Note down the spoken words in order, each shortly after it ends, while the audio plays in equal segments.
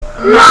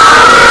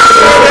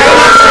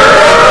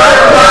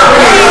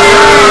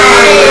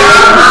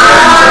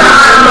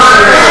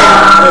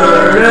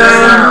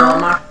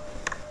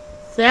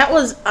That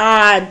was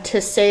odd, to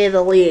say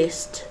the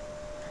least.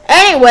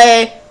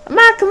 Anyway,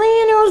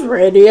 Immokalee News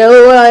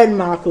Radio and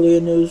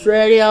Immokalee News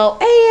Radio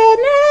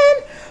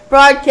ANN,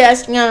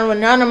 broadcasting on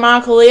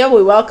Immokalee.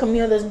 We welcome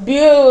you this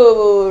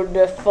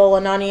beautiful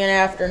Anunian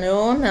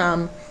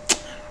afternoon.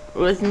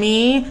 With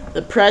me,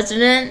 the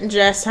president,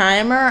 Jess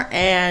Heimer,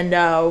 and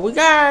we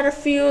got a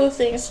few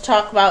things to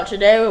talk about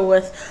today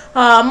with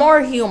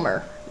more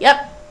humor.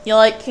 Yep, you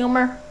like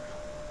humor?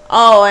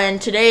 Oh,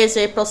 and today is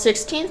April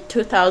 16th,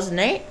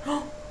 2008.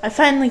 I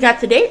finally got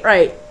the date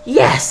right.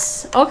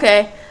 Yes!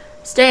 Okay,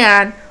 stay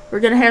on. We're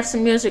going to have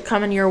some music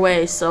coming your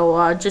way,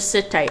 so just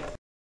sit tight.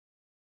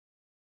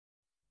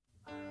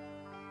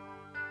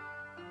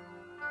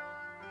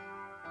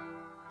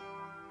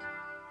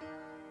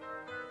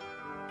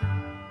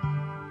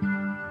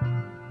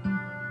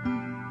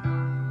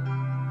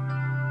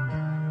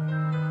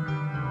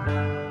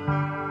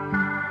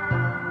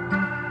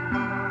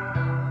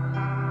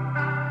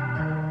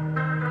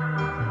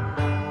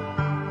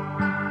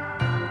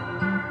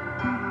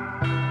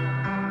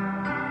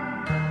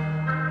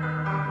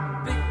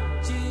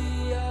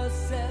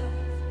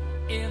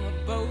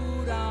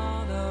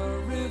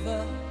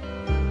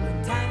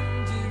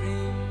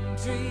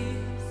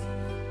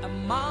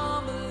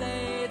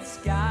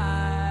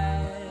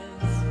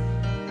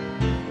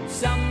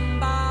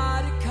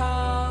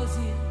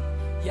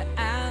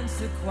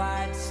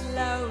 Quite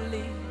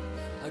slowly,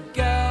 a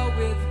girl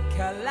with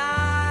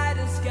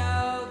kaleidoscope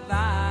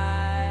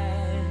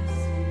eyes.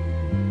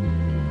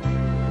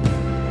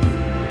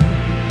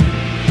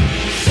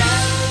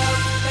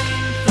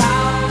 Cellophane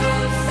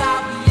flowers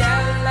of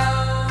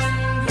yellow and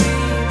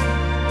green,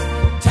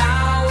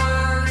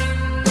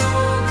 towering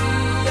over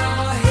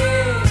your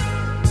head.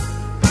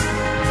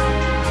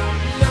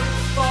 Look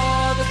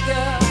for the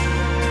girl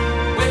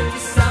with the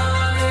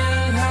sun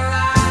in her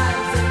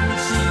eyes, and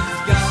she's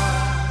gone.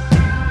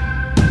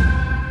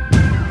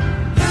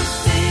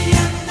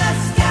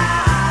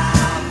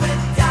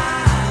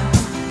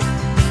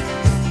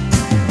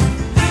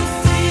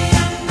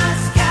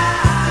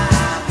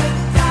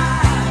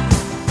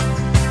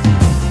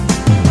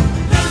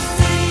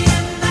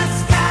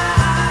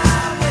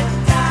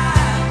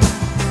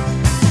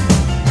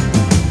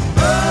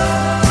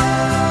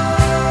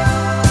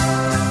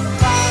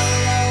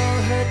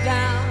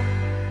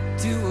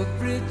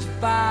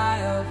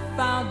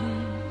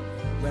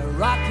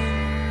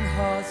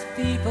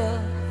 People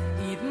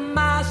eat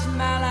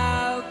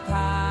marshmallow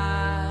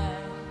pie.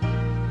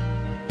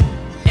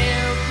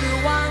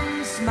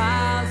 Everyone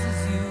smiles as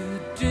you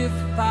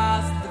drift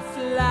past the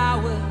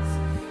flowers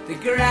that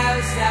grow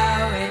so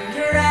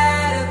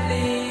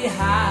incredibly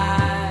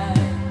high.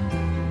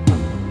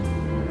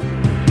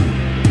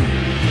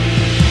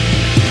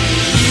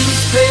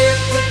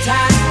 Newspaper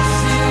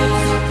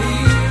taxis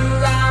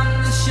appear on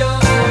the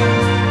shore,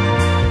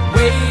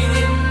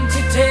 waiting to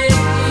take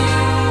you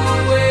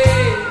away.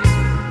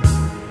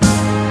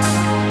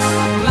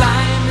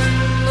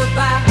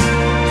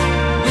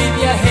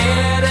 Your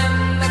head in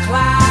the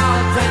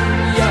clouds and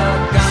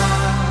you're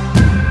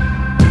gone.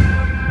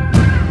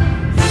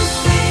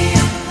 Lucy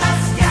in the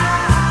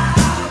sky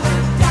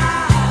with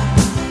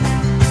diamonds.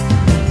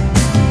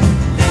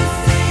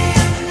 Lucy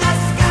in the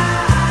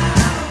sky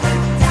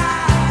with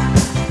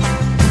diamonds.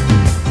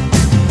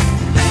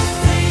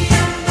 Lucy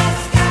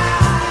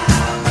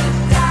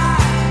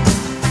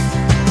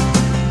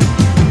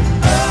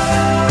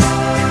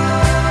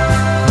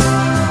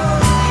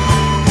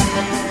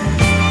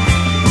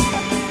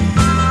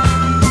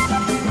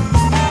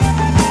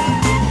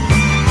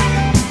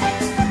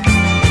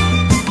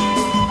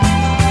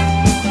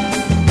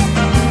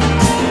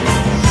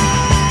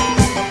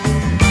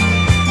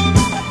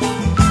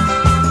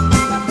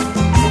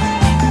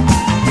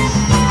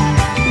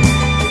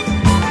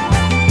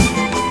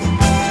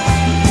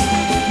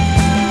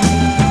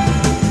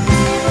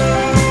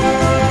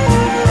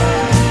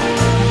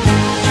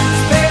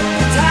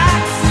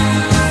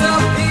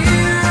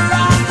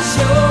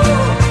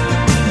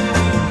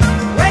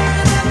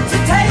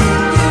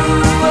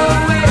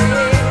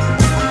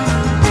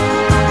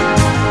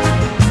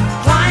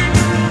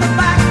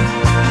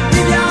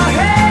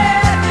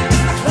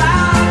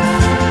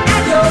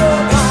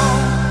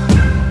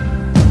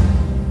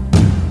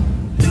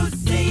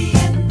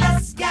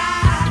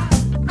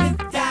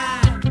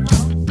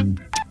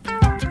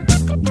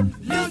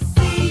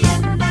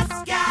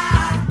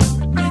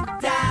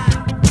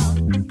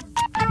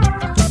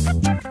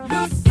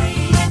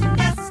in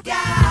the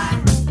sky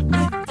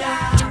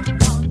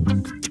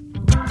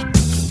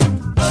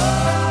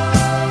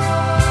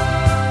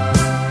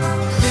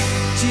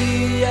with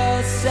diamonds.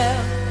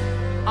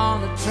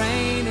 On a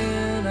train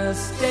in a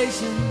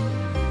station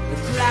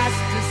with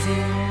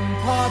plasticine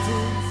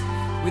porters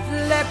with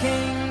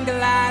looking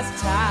glass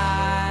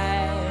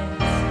ties.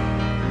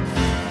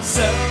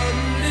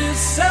 Suddenly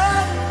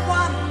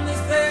someone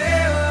is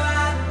there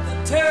at the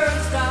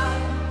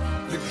turnstile,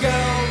 the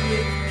girl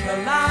with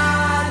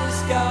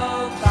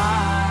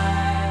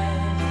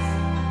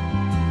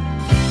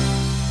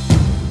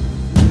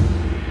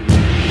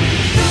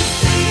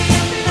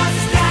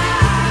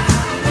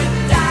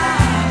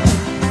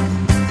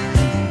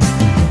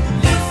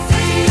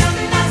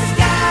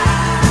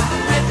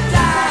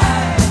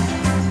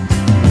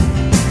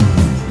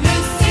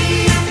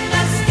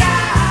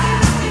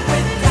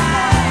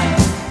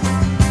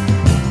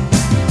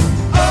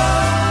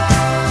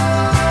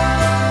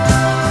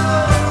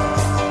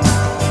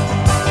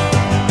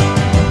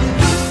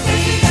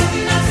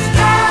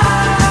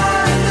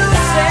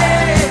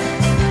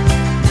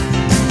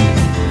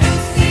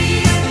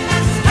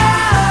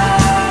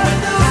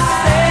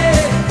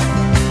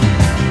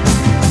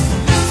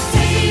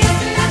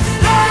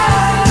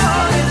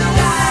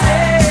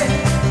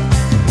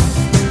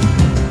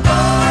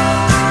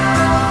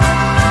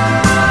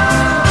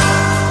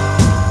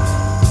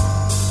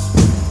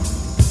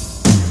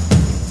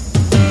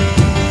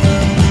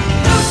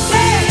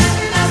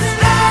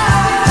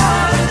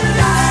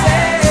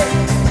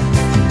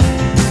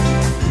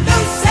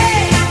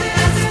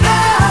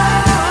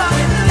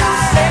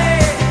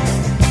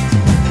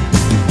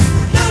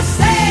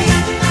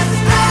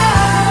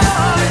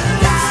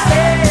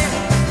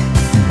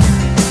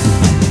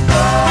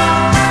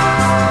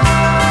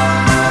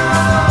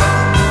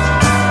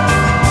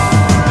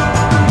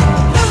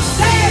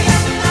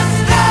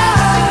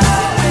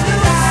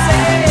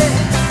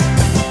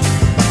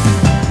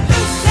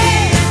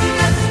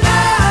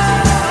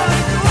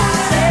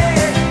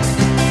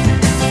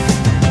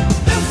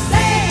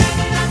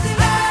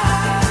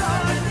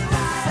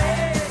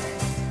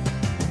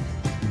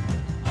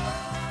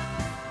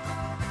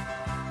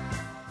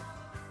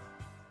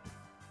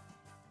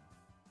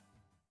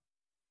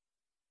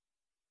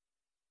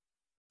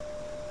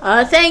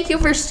Thank you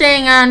for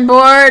staying on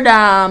board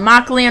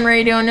Mocklean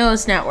Radio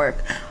News Network.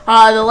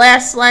 The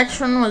last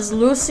selection was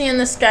Lucy in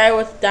the Sky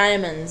with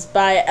Diamonds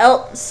by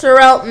Sir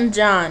Elton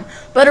John.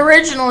 But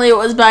originally it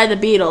was by the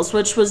Beatles,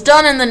 which was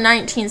done in the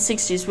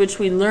 1960s, which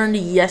we learned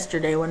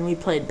yesterday when we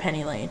played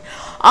Penny Lane.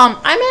 I'm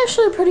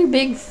actually a pretty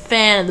big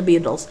fan of the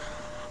Beatles.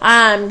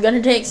 I'm going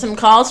to take some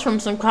calls from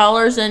some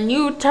callers, and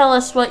you tell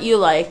us what you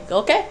like,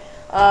 okay?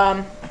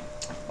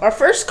 Our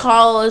first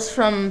call is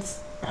from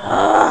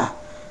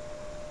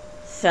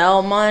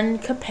Thelma in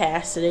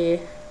Capacity.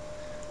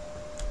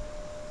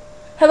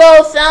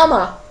 Hello,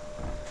 Thelma.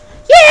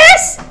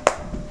 Yes?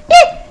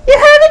 You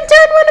haven't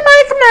done one of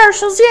my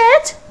commercials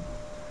yet?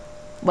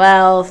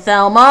 Well,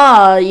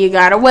 Thelma, you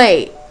gotta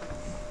wait.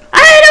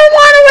 I don't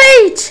want to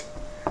wait.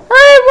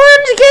 I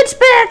want to get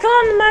back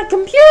on my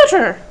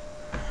computer.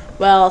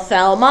 Well,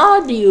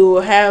 Thelma, do you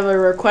have a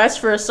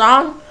request for a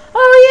song?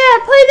 Oh,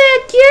 yeah, play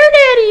that Gear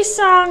Daddy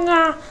song.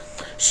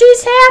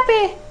 She's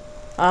happy.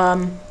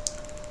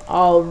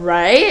 All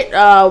right.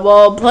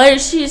 Well, play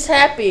She's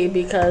Happy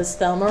because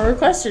Thelma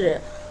requested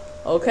it.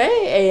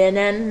 Okay,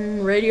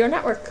 ANN Radio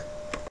Network.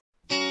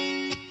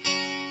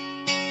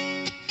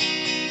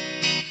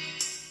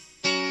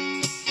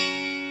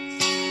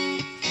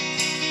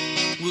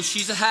 Well,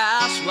 she's a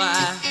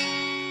housewife,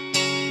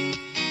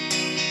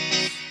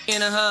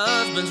 and her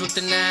husband's worked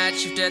the night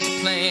shift at the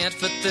plant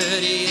for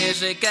 30 years.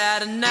 They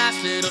got a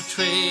nice little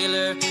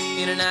trailer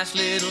in a nice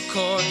little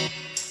court,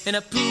 and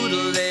a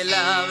poodle they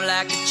love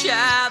like a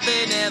child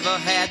they never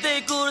had.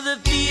 They go to the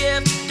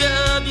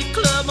VFW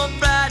club on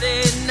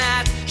Friday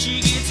night. She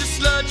gets a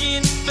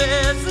sludgy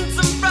fest and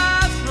some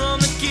fries from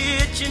the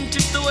kitchen.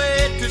 Tips the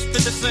waitress 50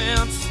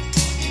 cents.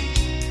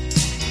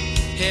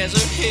 Has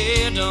her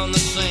hair done the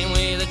same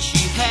way that she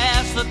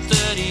has for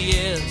 30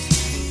 years.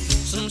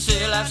 Some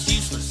say life's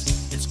useless,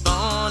 it's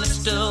born,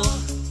 it's dull,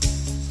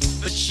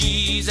 but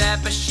she's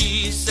happy,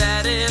 she's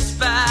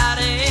satisfied,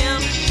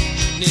 and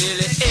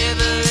nearly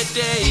every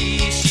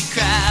day she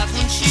cries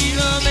when she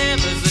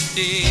remembers the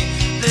day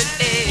that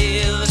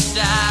Elvis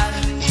died.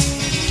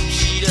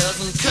 She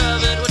doesn't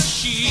covet what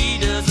she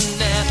doesn't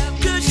have,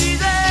 'cause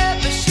she's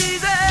happy,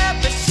 she's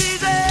happy,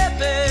 she's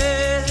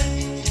happy.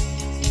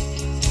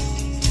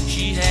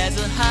 She has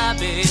a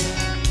hobby.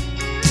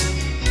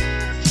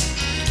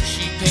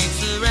 She paints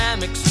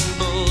ceramics and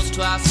bowls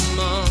twice a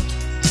month.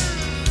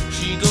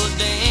 She goes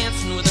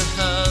dancing with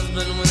her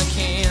husband when they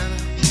can,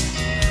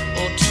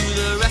 or to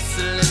the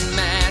wrestling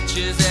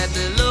matches at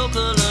the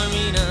local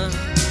arena.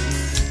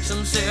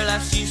 Some say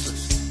life's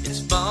useless, it's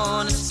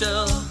fun, it's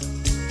dull,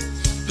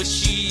 but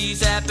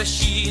she's happy,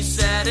 she's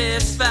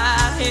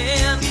satisfied,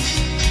 and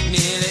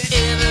nearly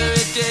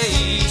every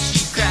day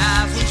she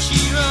cries when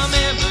she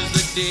remembers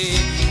the day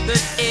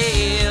that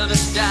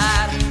Elvis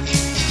died.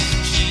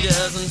 She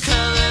doesn't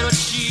covet what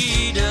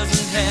she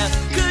doesn't have,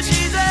 'cause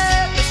she's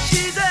happy,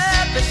 she's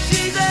happy,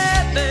 she's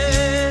happy.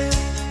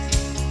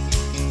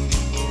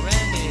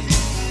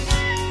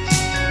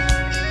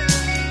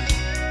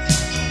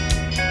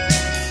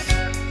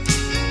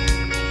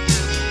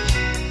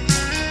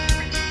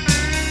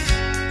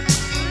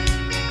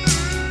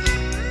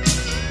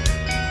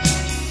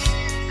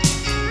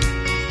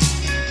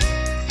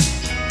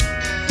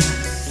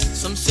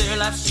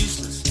 Life's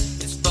useless,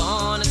 it's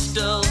fun, it's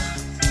dull,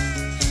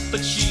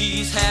 but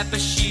she's happy,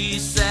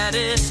 she's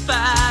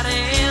satisfied,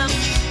 and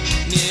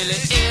nearly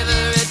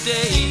every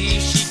day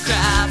she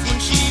cries when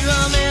she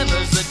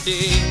remembers the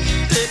day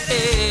that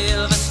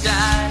Elvis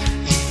died.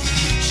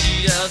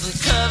 She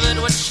doesn't covet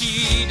what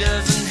she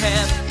doesn't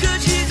have,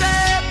 'cause she's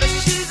happy,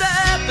 she's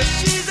happy,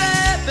 she's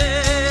happy.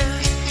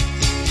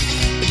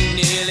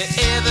 Nearly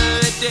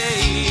every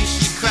day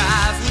she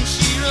cries when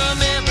she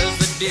remembers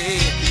the day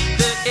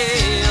that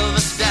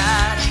Elvis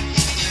died.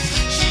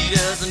 She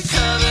doesn't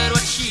covet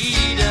what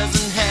she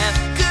doesn't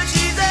have, 'cause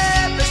she's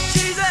happy,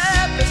 she's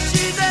happy,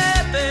 she's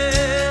happy.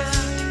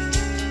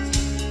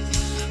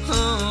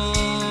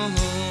 Oh.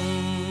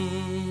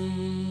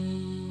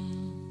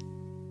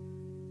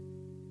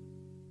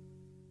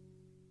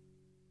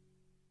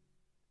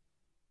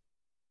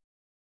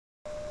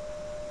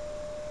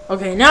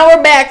 Okay, now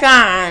we're back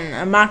on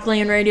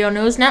Mocklean Radio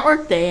News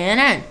Network, the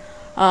ANN.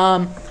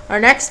 Our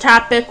next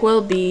topic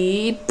will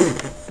be...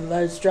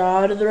 Let's draw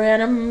out of the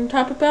random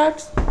topic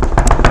box.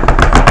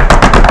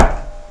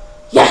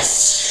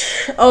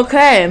 Yes!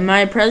 Okay,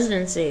 my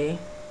presidency.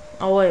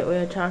 Oh, wait, we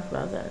had talked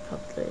about that a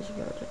couple days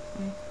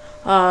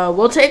ago.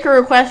 We'll take a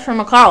request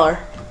from a caller.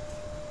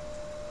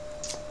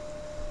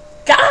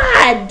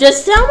 God!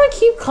 Does Thelma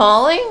keep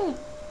calling?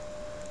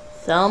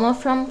 Thelma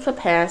from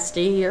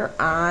Capacity, you're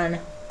on.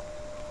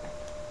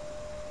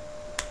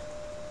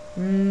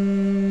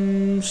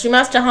 She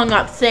must have hung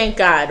up. Thank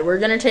God. We're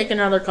going to take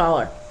another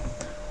caller.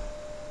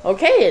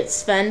 Okay, it's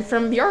Sven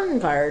from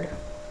Bjorngard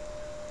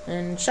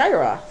and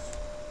Shiroth.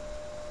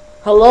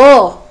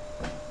 Hello.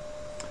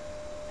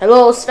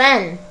 Hello,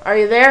 Sven. Are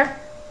you there?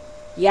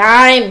 Yeah,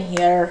 I'm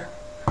here.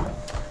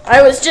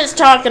 I was just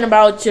talking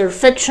about your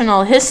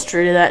fictional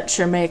history that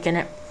you're making.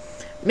 It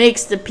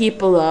makes the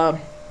people of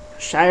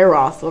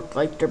Shiroth look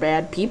like they're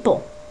bad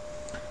people.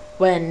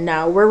 when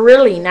we're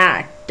really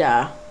not.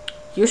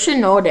 You should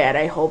know that,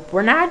 I hope.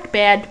 We're not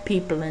bad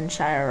people in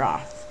Shire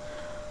Roth.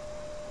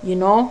 You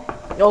know?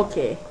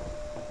 Okay.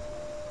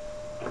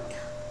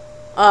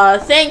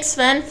 Thanks,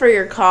 Sven, for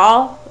your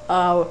call.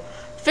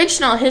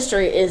 Fictional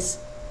history is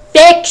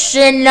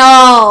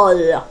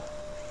fictional!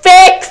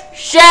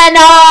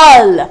 Fictional!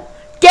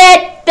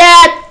 Get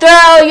that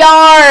through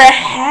your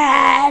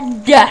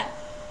head!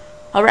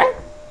 Alright?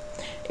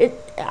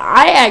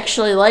 I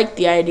actually like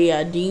the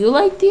idea. Do you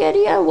like the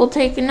idea? We'll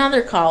take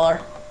another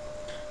caller.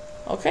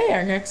 Okay,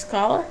 our next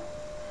caller.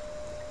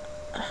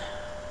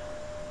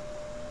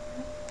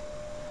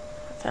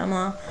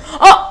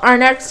 Oh, our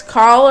next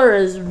caller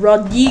is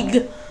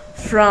Radig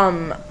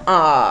from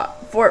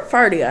Fort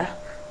Fardia.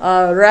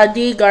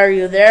 Radig, are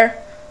you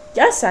there?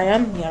 Yes, I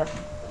am here.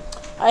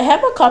 I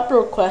have a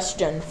couple of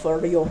questions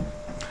for you.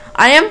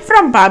 I am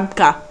from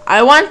Babka.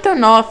 I want to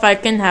know if I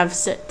can have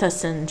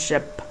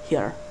citizenship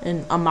here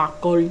in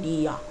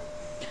Amakolia.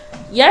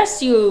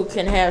 Yes, you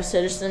can have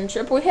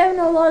citizenship. We have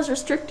no laws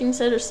restricting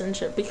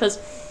citizenship because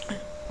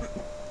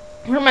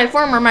from my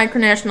former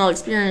micronational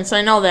experience,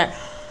 I know that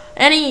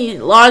any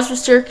laws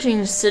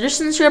restricting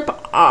citizenship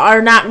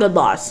are not good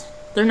laws.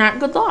 They're not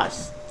good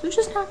laws. They're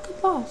just not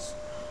good laws.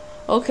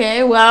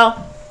 Okay,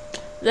 well,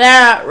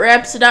 that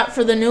wraps it up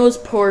for the news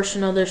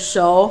portion of this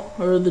show,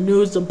 or the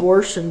news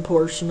abortion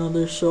portion of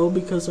this show,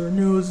 because our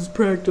news is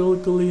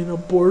practically an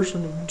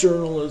abortion of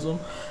journalism,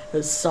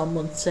 as some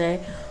would say.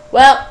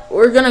 Well,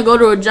 we're going to go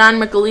to a John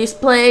McAleese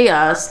play.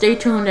 Stay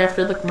tuned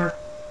after the commercial.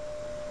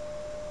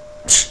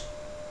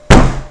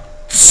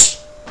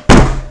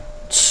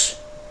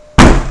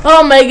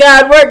 Oh my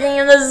god, working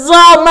in the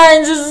salt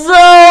mines is so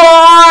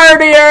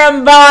hard here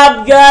in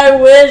Babka. I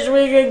wish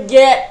we could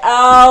get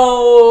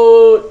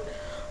out.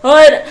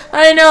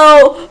 I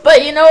know,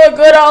 but you know a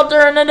good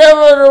alternative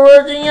to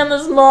working in the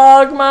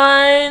smog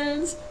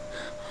mines?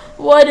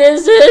 What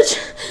is it?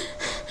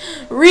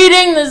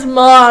 Reading the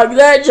smog.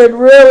 That should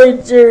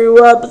really cheer you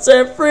up. It's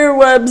at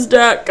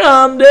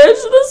freewebs.com/the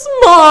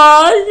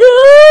smog.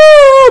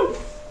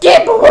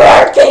 Keep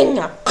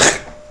working.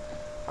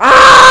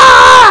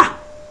 Ah!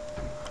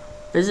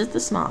 Visit the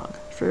smog.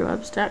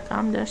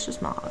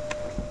 freewebs.com/the-smog.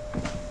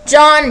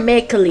 John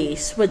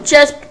McAleese with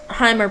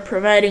Jessheimer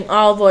providing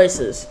all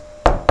voices.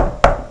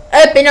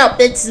 Open up,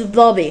 it's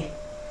Bobby.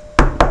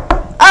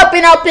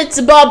 Open up,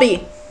 it's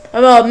Bobby.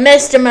 About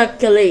Mr.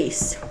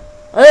 McAleese.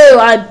 Oh,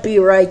 I'll be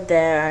right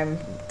there. I'm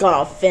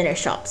gonna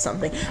finish up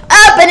something.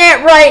 Open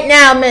it right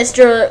now,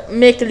 Mr.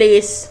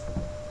 McAleese.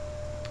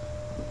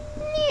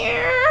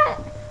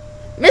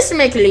 Mr.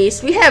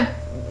 McAleese, we have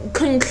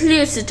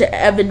conclusive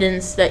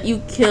evidence that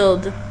you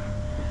killed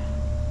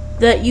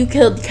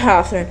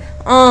Catherine.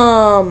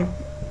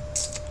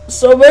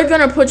 So we're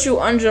gonna put you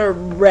under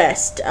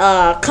arrest.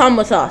 Come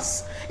with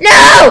us.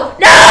 No!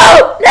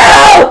 No!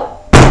 No!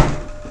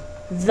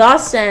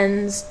 Thus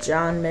ends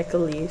John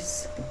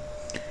McAleese.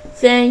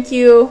 Thank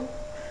you.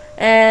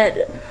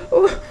 And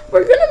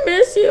we're gonna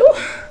miss you.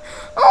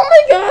 Oh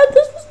my god,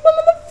 this was one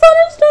of the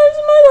funnest times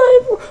in my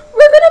life.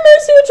 We're gonna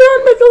miss you, John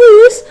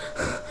McAleese.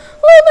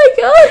 Oh my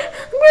god,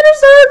 I'm gonna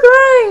start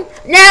crying.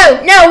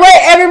 No,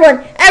 wait, everyone,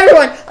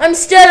 I'm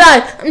still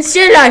alive.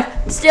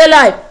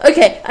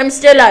 Okay, I'm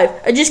still alive.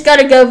 I just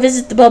gotta go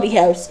visit the Bobby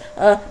house.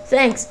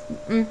 Thanks.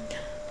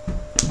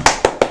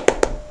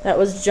 That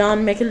was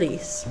John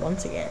McAleese,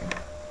 once again.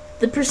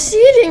 The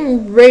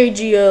preceding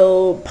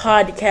radio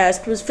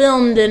podcast was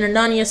filmed in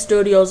Anania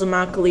Studios in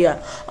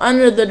Makalia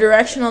under the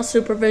directional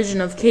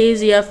supervision of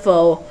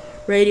KZFO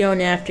Radio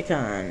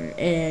Nafticon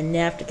in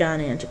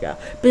Nafticon, Antigua.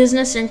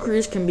 Business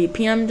inquiries can be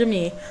PM'd to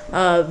me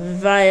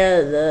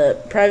via the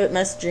private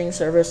messaging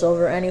service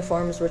over any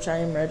forms which I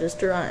am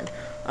registered on.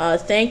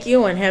 Thank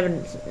you and have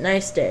a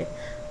nice day.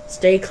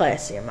 Stay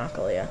classy in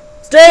Makalia.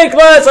 Stay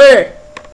classy!